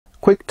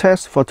quick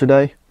test for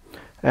today.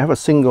 I have a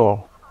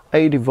single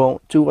 80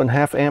 volt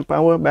 2.5 amp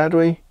hour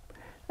battery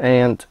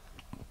and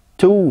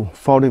two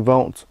 40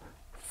 volt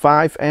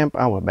 5 amp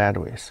hour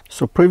batteries.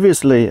 So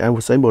previously I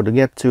was able to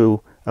get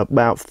to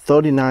about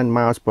 39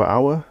 miles per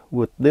hour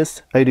with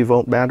this 80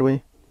 volt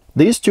battery.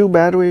 These two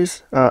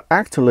batteries are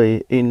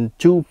actually in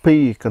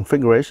 2P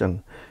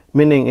configuration,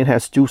 meaning it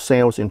has two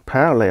cells in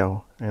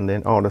parallel and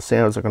then all the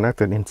cells are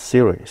connected in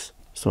series.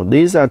 So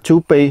these are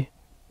 2P,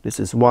 this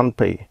is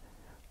 1P.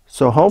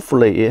 So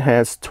hopefully it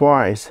has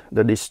twice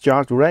the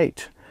discharge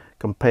rate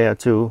compared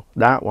to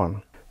that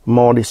one.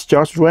 More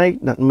discharge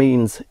rate, that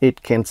means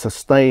it can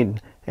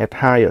sustain at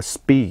higher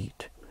speed.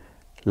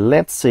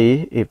 Let's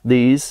see if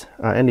these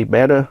are any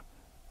better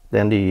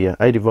than the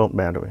 80 volt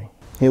battery.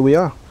 Here we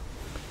are.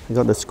 I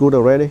got the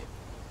scooter ready.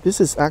 This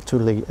is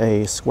actually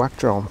a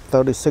Squadron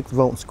 36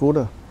 volt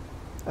scooter.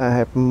 I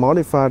have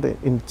modified it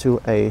into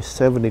a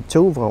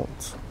 72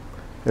 volts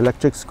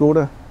electric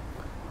scooter.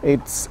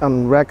 It's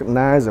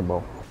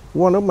unrecognizable.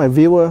 One of my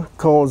viewers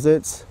calls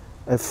it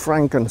a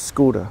Franken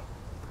scooter.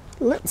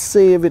 Let's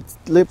see if it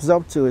lives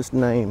up to its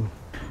name.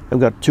 I've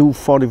got two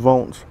 40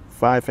 volts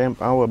 5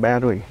 amp hour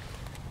battery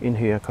in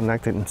here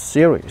connected in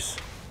series.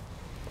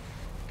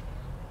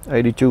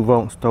 82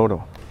 volts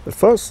total. But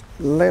first,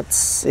 let's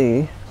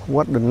see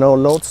what the no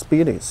load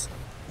speed is.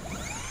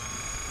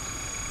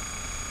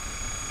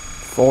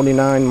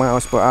 49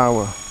 miles per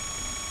hour.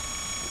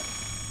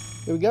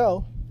 Here we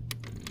go.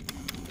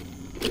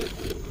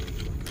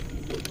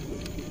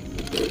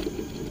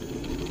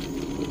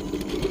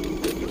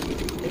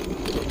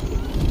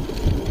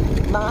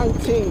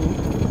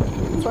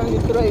 19,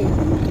 23.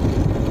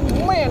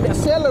 Man, the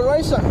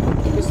acceleration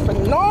is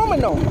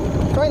phenomenal.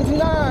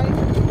 29.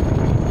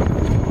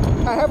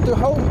 I have to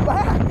hold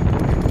back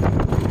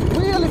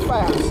really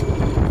fast.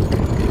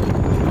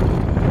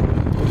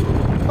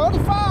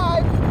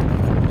 35,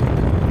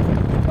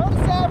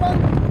 37,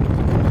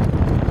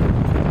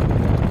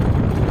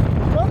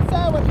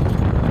 37.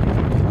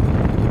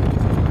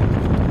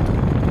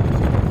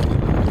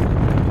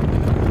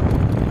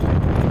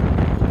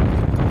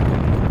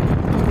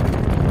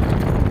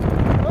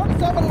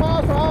 37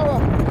 miles per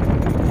hour.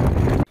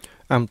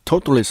 I'm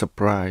totally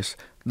surprised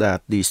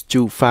that these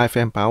two 5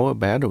 amp hour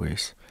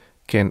batteries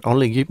can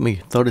only give me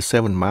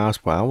 37 miles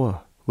per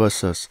hour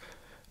versus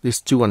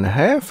this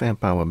 2.5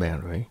 amp hour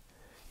battery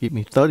give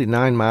me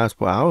 39 miles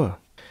per hour.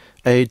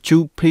 A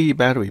 2P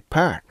battery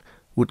pack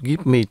would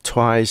give me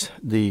twice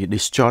the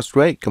discharge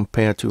rate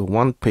compared to a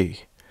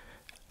 1P.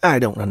 I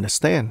don't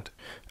understand.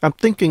 I'm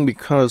thinking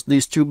because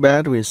these two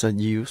batteries are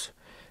used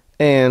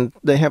and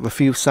they have a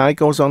few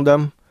cycles on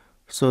them,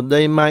 so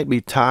they might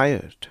be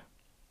tired.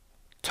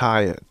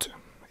 Tired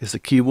is the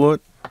key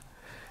word.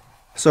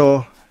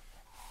 So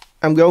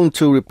I'm going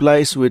to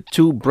replace with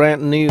two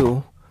brand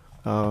new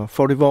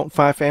 40 volt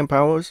 5 amp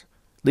hours.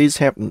 These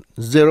have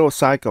 0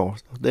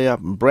 cycles. They are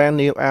brand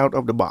new out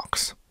of the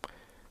box.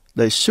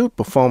 They should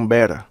perform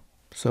better.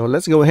 So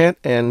let's go ahead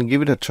and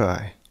give it a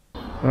try.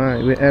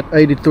 Alright, we're at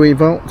 83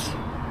 volts.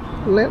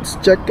 Let's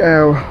check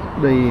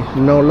out the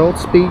no load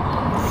speed.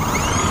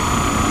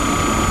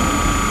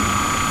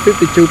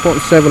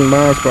 52.7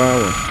 miles per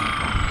hour.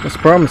 That's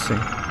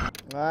promising.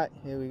 Alright,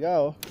 here we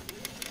go.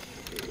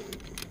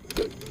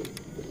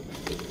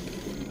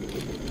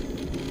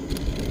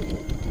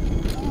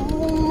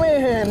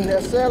 Man, the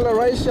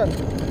acceleration.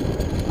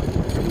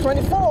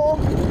 24,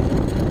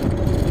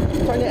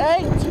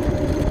 28,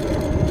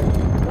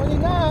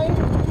 29,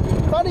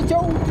 32,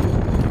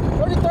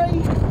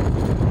 33,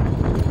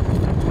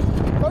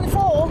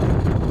 34,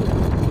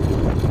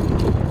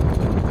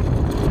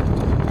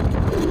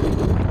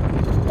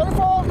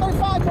 34,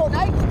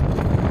 35.8.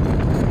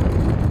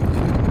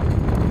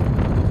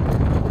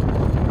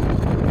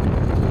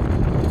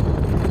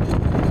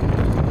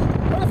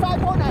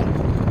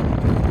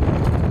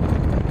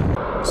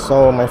 35.8.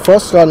 So my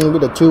first run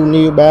with the two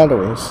new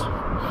batteries,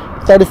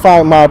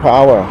 35 miles per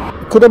hour.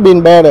 Could have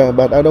been better,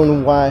 but I don't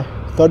know why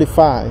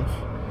 35.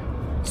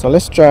 So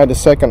let's try the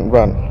second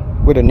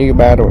run with the new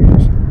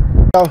batteries.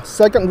 Now,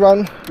 second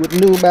run with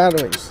new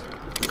batteries.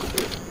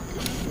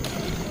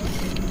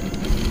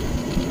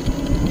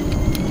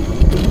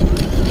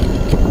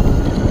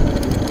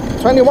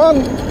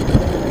 $21,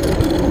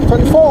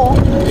 $24,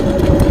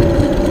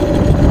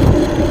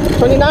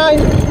 $29,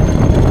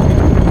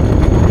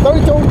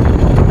 $32,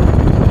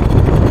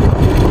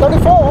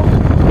 $34,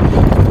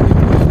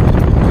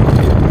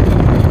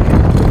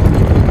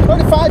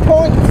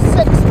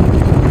 35.6,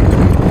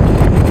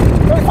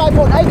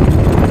 35.8.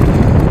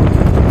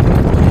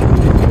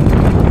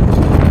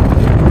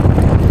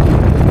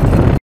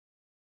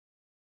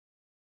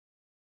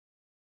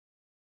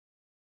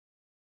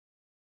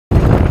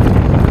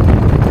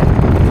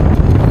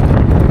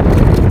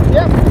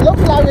 Yep,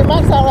 looks like we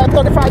maxed out at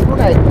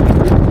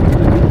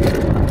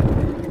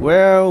 35.8.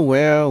 Well.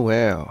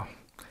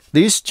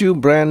 These two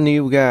brand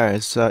new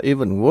guys are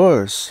even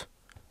worse.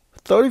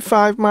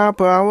 35 miles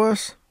per hour?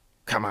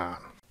 Come on.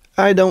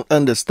 I don't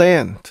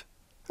understand.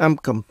 I'm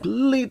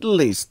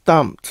completely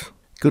stumped.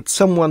 Could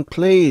someone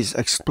please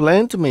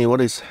explain to me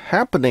what is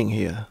happening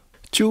here?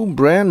 2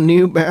 brand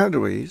new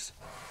batteries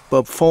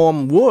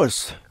perform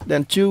worse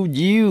than 2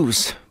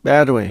 used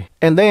batteries.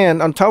 And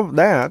then on top of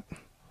that,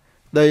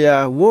 they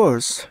are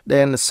worse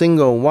than a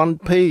single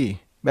 1P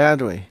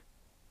battery.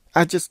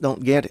 I just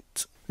don't get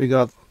it. We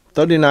got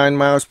 39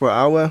 miles per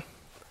hour,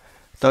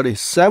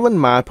 37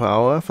 miles per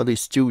hour for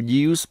these 2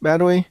 used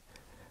battery,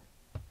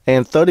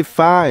 and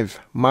 35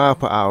 miles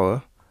per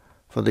hour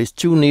for these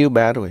 2 new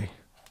battery.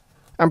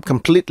 I'm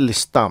completely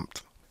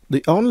stumped.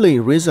 The only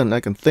reason I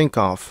can think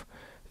of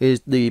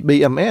is the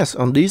BMS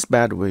on this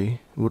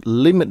battery would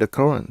limit the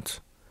current.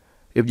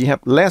 If you have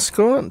less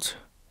current,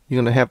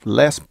 you're going to have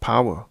less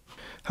power.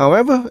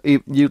 However,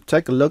 if you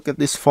take a look at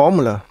this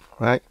formula,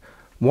 right?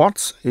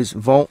 Watts is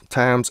volt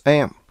times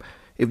amp.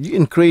 If you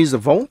increase the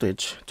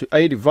voltage to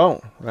 80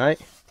 volt,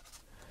 right?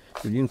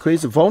 If you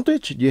increase the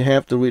voltage, you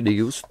have to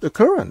reduce the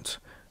current.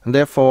 And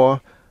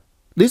therefore,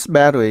 this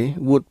battery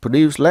would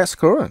produce less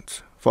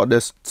current for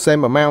the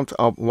same amount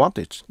of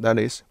wattage. That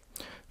is,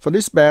 for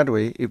this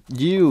battery, if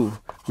you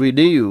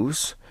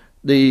reduce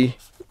the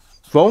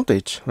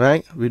voltage,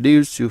 right,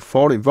 reduce to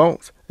 40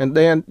 volts, and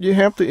then you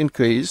have to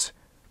increase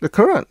the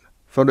current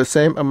for the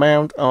same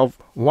amount of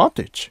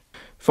wattage.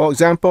 For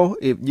example,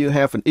 if you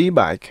have an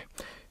e-bike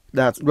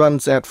that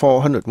runs at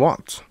 400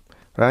 watts,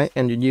 right,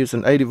 and you use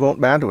an 80 volt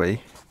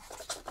battery,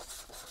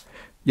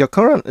 your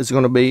current is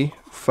going to be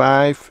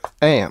 5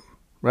 amp,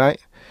 right?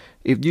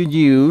 If you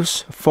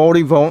use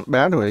 40 volt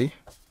battery,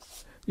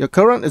 your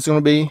current is going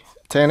to be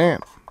 10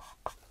 amp.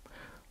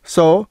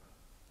 So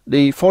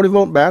the 40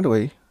 volt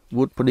battery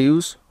would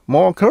produce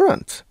more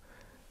current,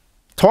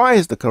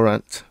 twice the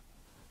current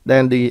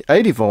than the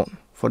 80 volt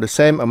for the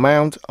same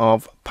amount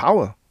of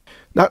power.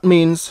 That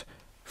means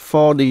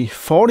for the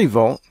 40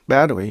 volt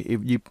battery, if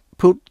you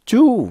put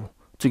 2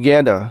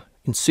 together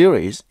in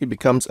series, it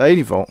becomes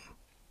 80 volt.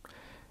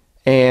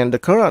 And the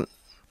current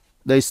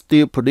they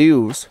still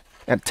produce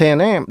at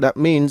 10 amp, that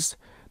means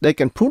they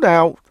can put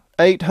out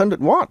 800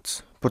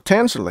 watts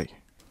potentially.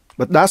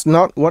 But that's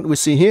not what we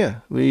see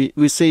here.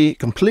 We see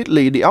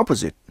completely the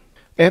opposite.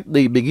 At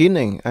the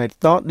beginning, I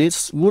thought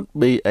this would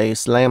be a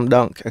slam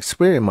dunk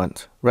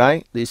experiment,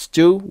 right? These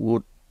 2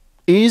 would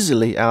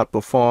easily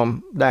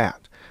outperform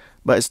that.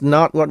 But it's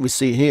not what we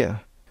see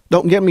here.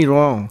 Don't get me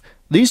wrong,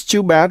 these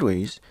 2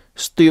 batteries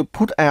still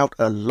put out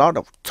a lot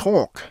of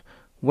torque.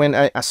 When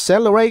I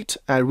accelerate,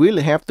 I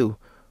really have to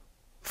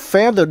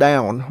feather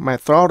down my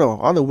throttle,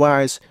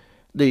 otherwise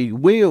the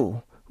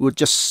wheel would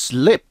just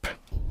slip.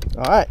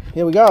 Alright,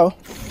 here we go.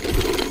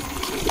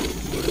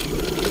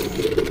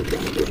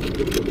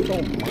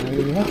 Oh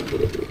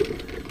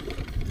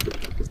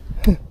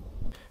my.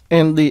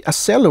 And the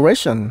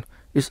acceleration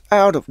is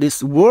out of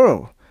this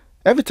world.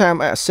 Every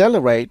time I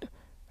accelerate,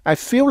 I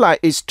feel like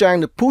it's trying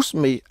to push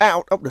me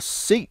out of the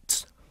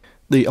seat.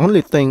 The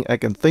only thing I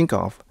can think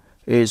of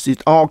is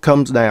it all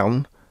comes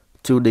down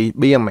to the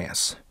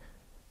BMS.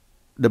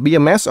 The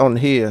BMS on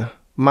here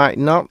might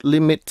not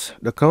limit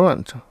the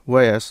current,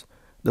 whereas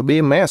the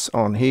BMS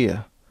on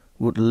here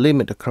would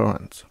limit the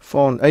current.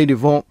 For an 80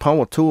 volt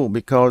power tool,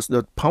 because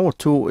the power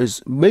tool is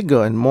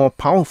bigger and more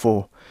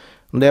powerful,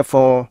 and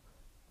therefore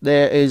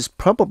there is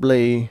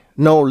probably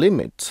no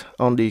limit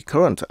on the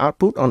current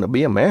output on the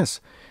BMS.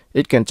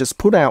 It can just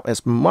put out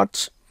as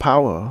much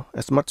power,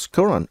 as much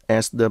current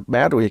as the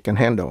battery can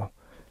handle.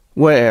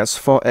 Whereas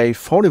for a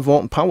 40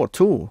 volt power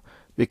tool,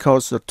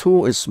 because the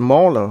tool is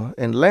smaller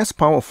and less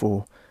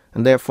powerful,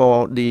 and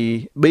therefore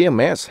the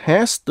BMS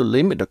has to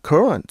limit the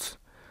current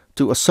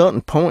to a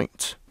certain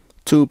point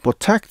to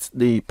protect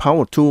the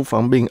power tool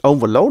from being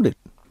overloaded.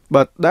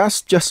 But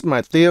that's just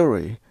my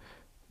theory.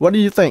 What do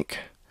you think?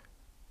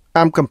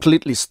 I'm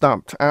completely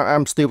stumped.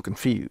 I'm still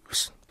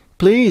confused.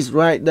 Please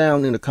write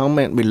down in the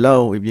comment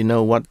below if you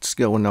know what's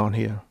going on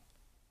here.